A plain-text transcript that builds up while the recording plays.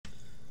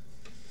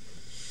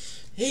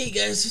Hey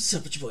guys, what's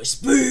up? It's your boy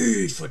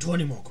Spurd for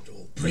 20 more to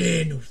a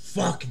brand new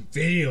fucking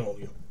video,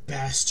 you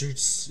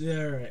bastards.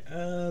 Alright,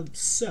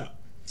 so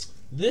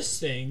this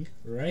thing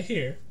right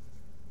here,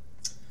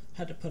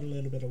 had to put a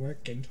little bit of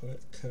work into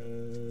it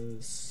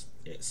because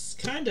it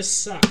kinda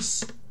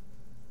sucks.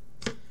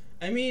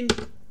 I mean,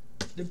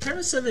 the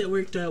premise of it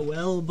worked out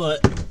well,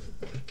 but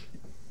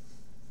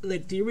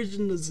like the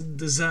original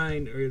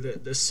design or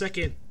the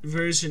second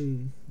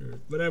version or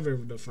whatever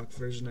the fuck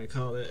version I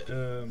call it,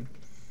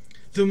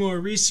 the more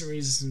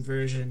recent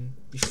version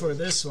before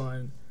this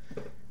one,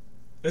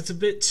 it's a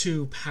bit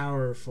too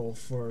powerful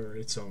for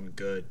its own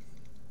good.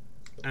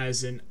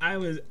 As in,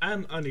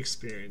 I'm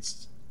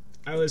unexperienced.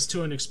 I was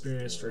too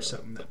inexperienced for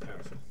something that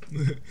powerful.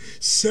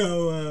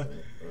 So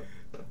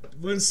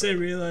once I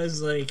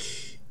realized like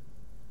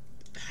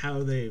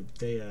how they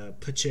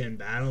put you in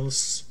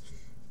battles,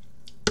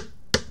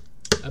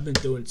 I've been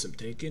doing some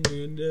thinking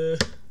and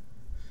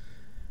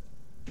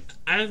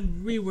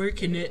I'm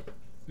reworking it.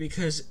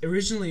 Because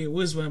originally it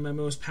was one of my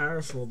most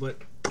powerful,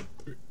 but I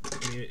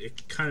mean,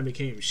 it kind of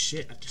became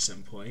shit after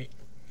some point.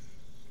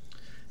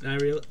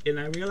 And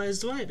I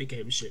realized why it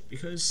became shit,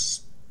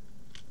 because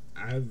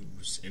I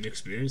was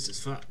inexperienced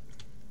as fuck.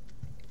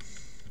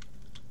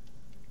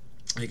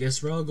 I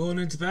guess we're all going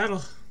into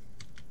battle.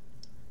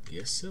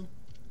 Guess so.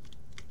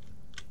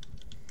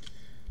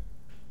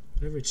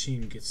 Whatever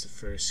team gets the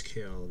first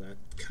kill, that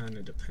kind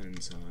of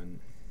depends on,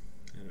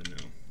 I don't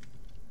know.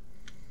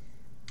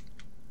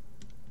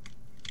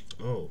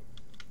 Oh,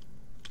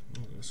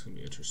 that's gonna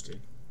be interesting.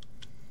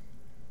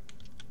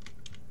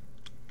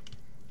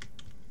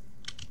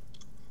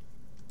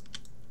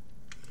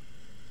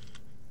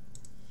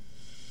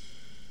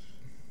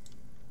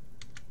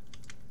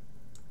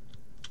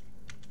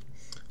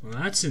 Well,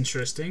 that's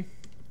interesting.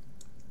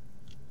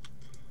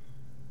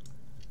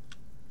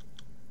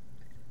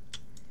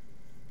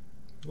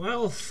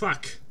 Well,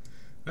 fuck.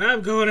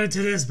 I'm going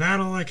into this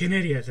battle like an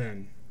idiot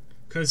then.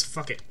 'Cause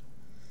fuck it.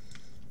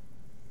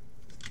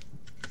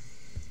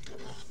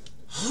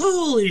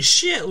 Holy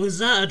shit, was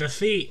that a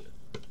defeat?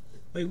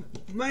 Like,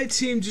 my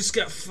team just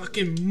got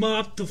fucking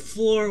mopped the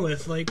floor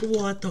with, like,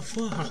 what the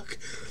fuck?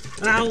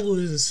 That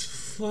was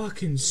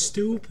fucking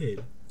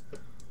stupid.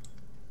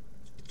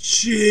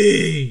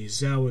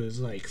 Jeez, that was,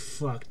 like,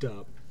 fucked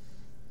up.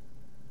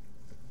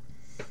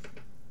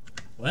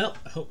 Well,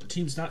 I hope the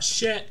team's not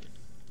shit.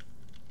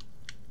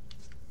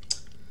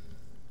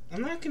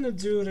 I'm not gonna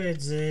do what I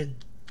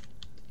did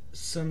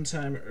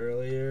sometime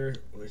earlier,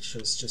 which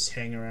was just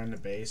hang around the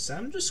base.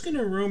 I'm just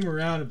gonna roam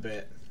around a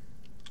bit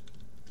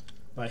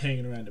by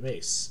hanging around the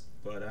base,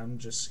 but I'm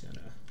just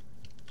gonna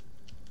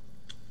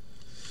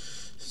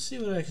see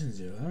what I can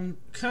do. I'm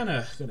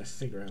kinda gonna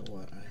figure out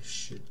what I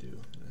should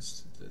do.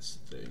 That's this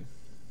thing.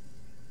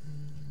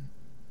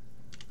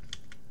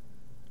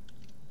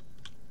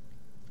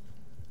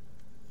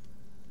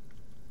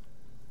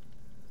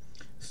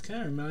 This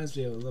kinda reminds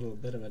me of a little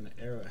bit of an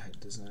arrowhead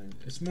design.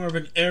 It's more of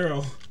an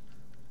arrow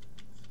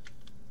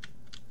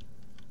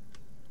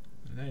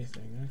than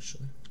anything,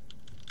 actually.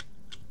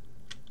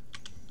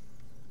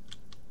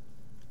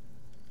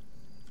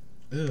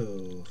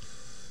 Ooh,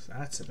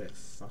 that's a bit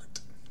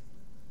fucked.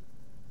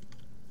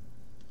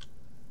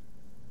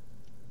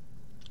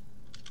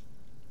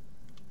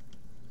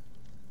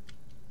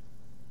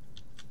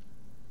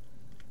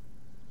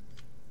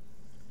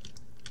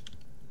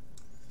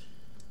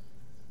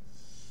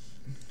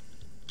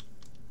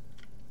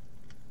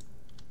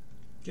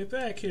 Get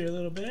back here,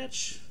 little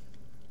bitch.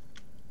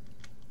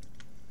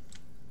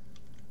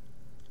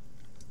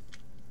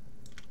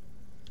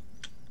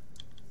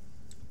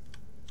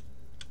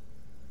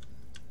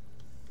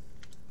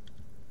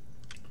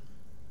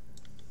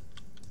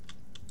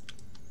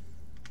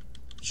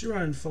 What you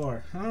running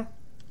for, huh?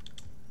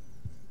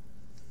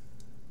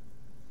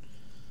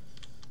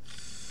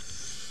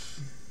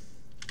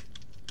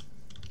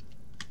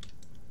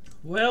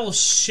 Well,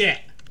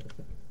 shit.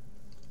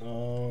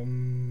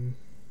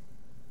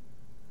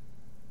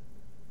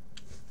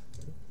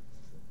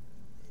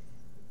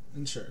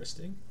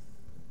 Interesting.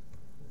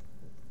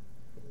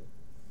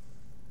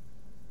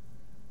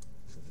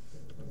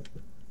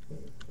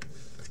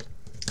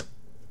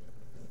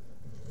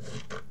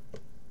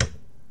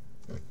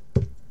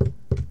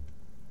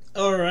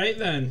 Alright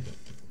then.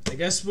 I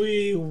guess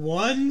we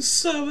won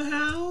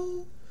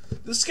somehow?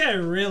 This guy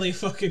really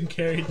fucking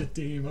carried the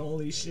team,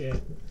 holy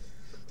shit.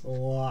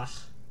 Wow.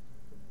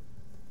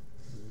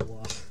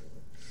 Wow.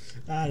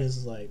 That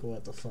is like,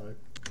 what the fuck.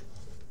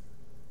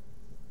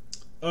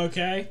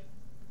 Okay.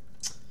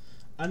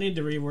 I need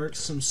to rework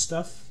some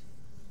stuff.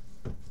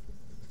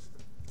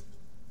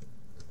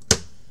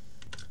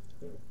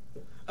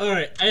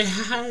 Alright, I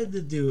had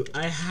to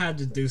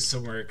do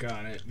some work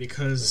on it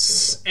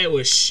because it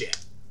was shit.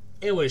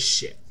 It was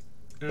shit.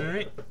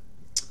 Alright?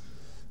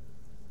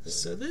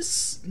 So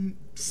this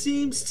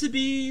seems to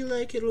be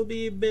like it'll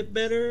be a bit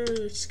better.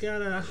 It's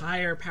got a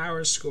higher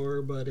power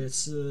score, but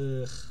it's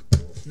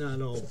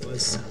not all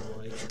buzzsaw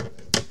like.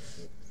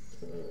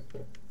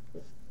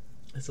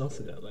 It's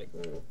also got like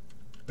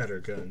better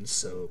guns,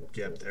 so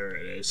yep, there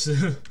it is.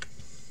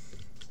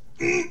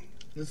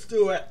 Let's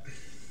do it.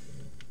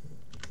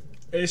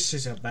 It's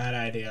just a bad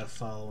idea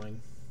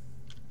following.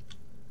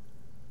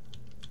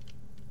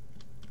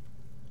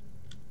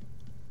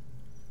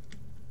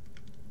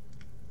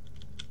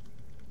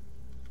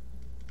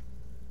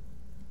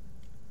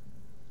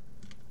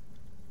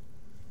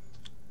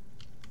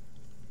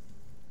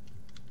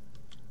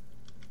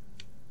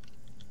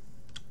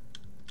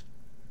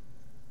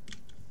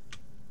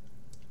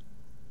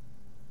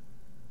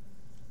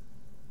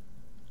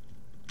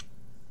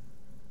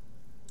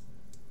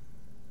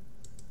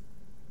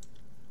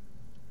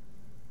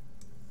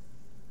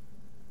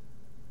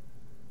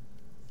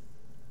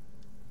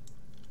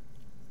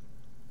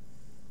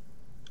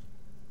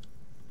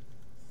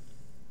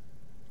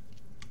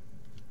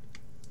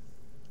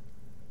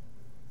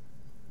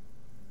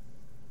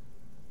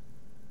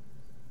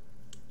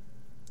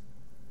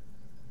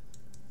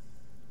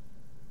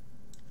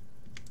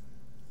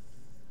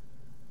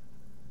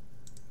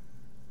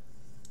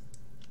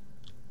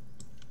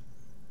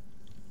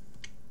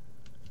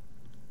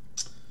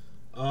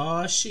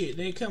 Oh shit,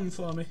 they come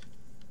for me.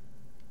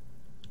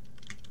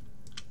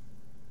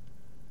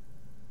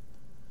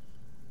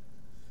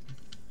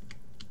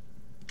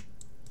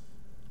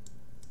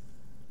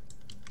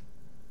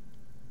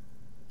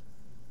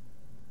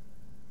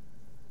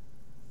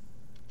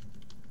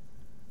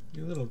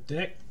 You little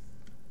dick.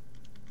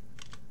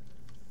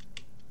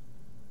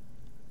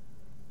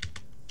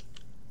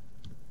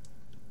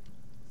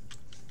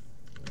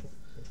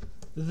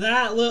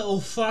 That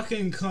little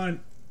fucking cunt.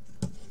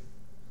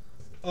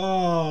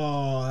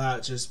 Oh,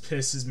 that just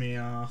pisses me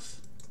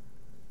off.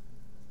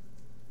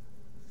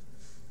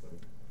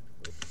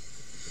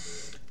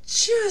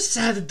 Just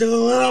had to do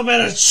a little bit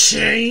of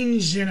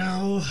change, you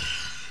know.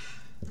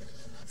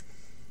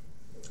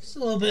 Just a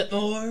little bit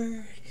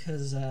more,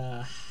 because,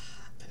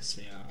 pissed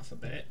me off a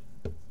bit.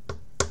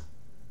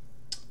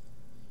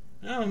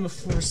 Now I'm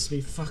forced to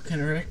be fucking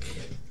Rick.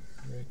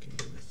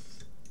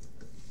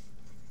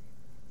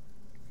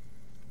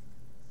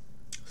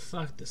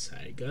 Fuck the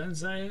side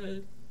guns. I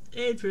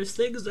aim for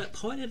things that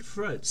point in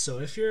front, so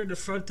if you're in the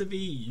front of me,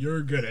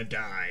 you're gonna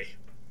die.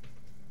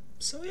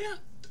 So yeah,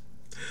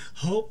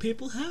 hope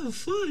people have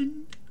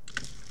fun.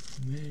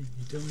 Man,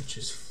 you don't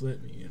just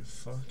flip me and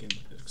fucking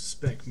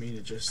expect me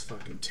to just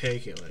fucking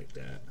take it like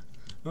that.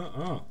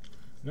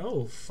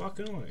 No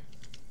fucking way.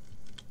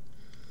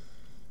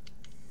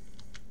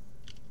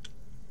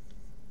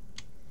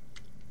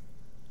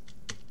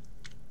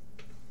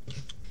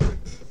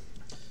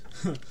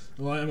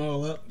 Line them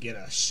all up, give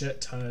a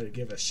shit ton of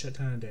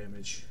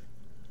damage.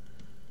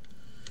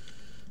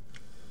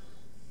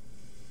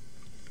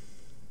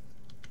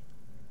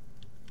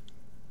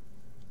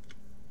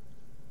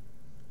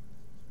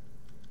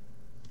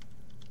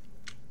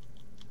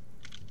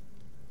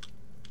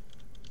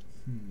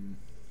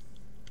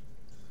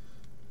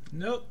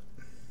 Nope.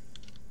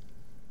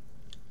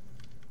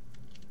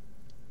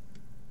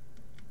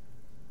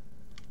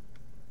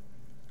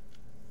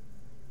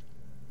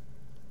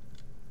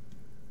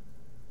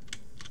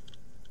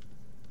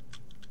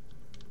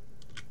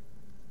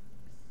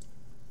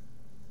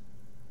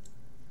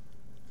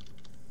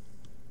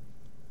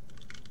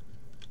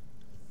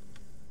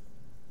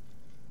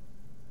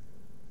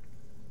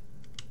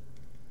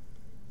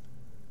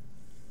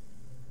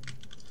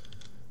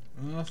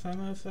 Well, if I'm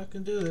gonna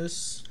fucking do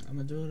this, I'm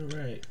gonna do it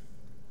right.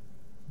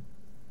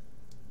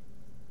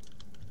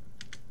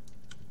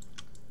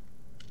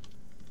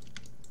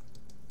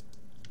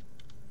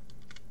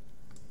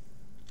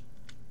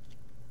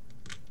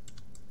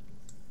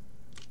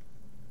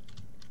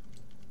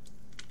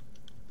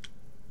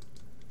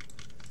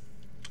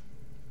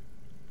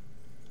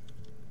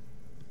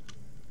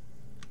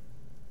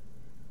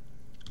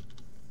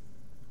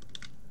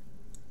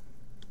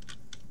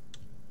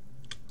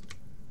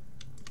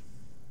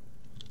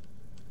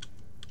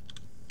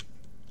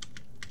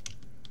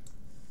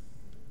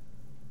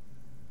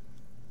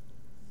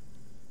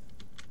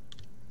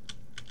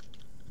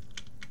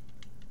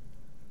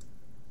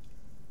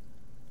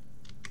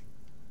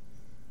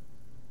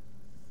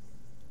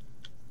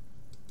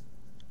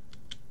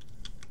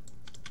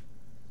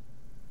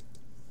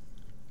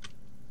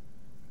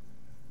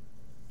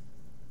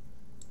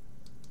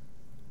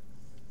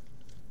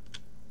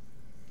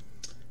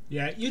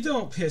 Yeah, you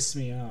don't piss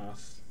me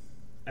off.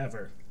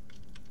 Ever.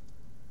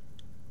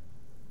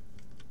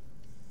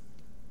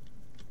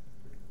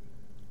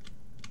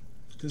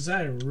 Because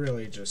I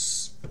really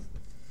just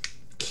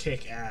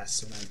kick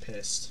ass when I'm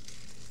pissed.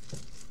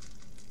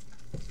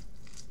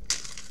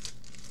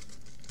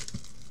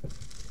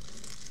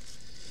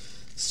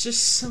 It's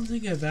just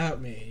something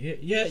about me.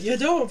 You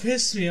don't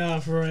piss me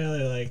off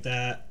royally like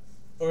that,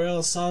 or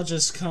else I'll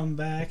just come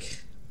back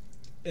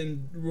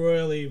and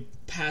royally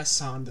pass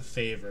on the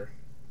favor.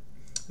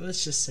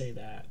 Let's just say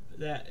that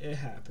it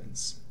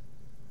happens.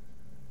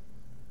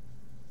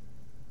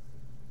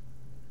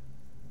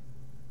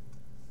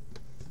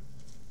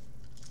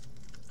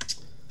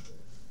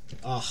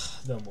 Ah,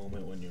 the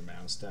moment when your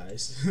mouse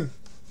dies.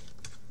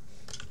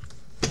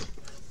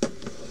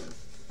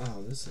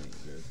 Oh, this ain't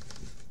good.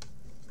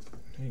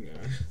 Hang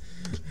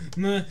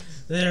on.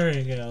 There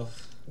we go.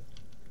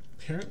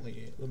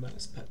 Apparently, the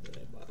mouse pad that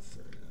I bought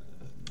for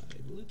my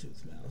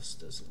Bluetooth mouse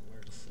doesn't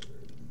work for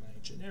my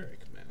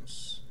generic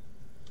mouse.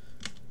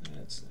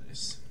 That's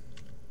nice.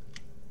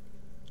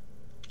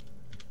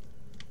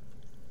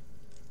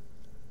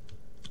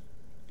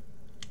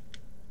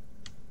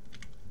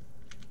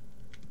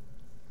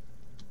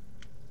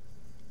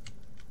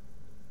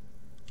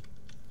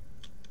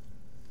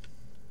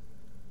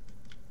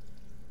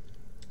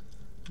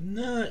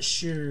 Not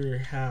sure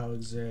how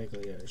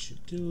exactly I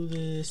should do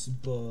this,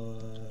 but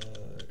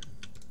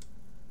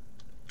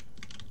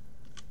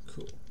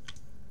cool.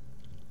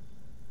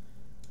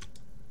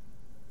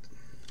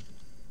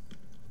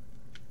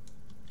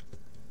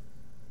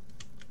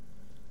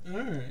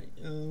 Alright,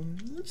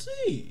 let's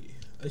see.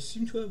 I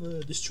seem to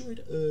have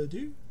destroyed a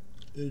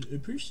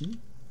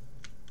person.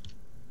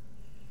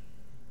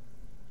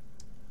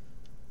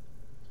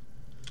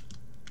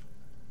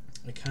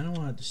 I kind of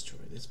want to destroy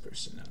this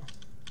person now.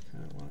 I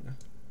don't wanna.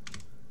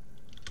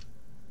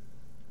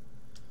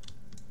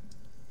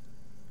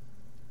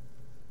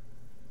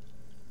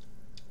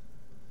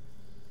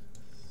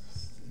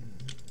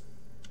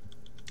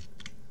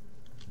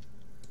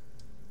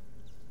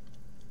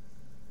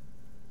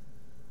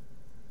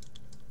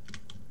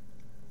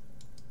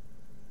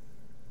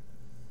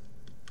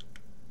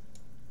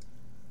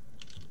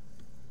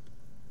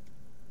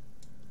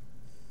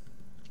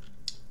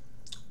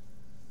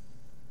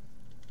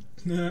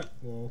 Nah,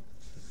 well.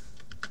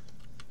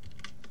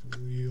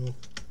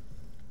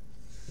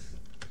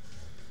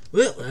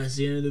 Well, that's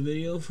the end of the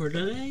video for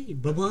today.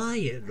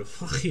 Bye-bye and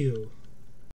fuck you.